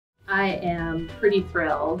I am pretty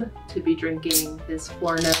thrilled to be drinking this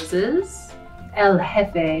Four Noses El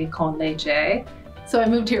Jefe con Leche. So I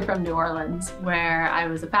moved here from New Orleans, where I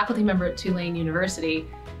was a faculty member at Tulane University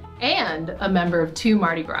and a member of 2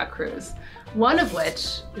 Mardi Gras crews, one of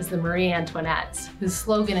which is the Marie Antoinette's, whose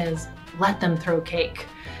slogan is, "Let them throw cake."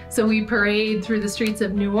 So we parade through the streets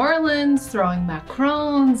of New Orleans, throwing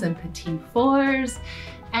macarons and petit fours,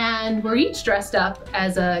 and we're each dressed up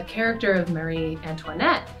as a character of Marie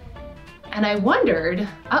Antoinette. And I wondered,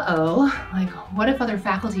 like, what if other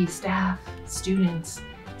faculty, staff, students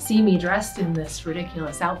see me dressed in this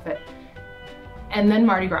ridiculous outfit? And then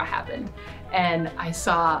Mardi Gras happened, and I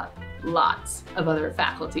saw lots of other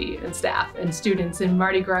faculty and staff and students in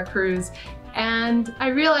Mardi Gras crews, and I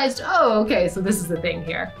realized, oh, okay, so this is the thing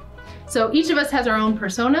here. So each of us has our own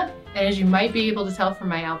persona, and as you might be able to tell from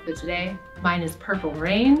my outfit today, mine is Purple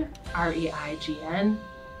Rain, R-E-I-G-N,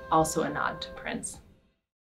 also a nod to Prince.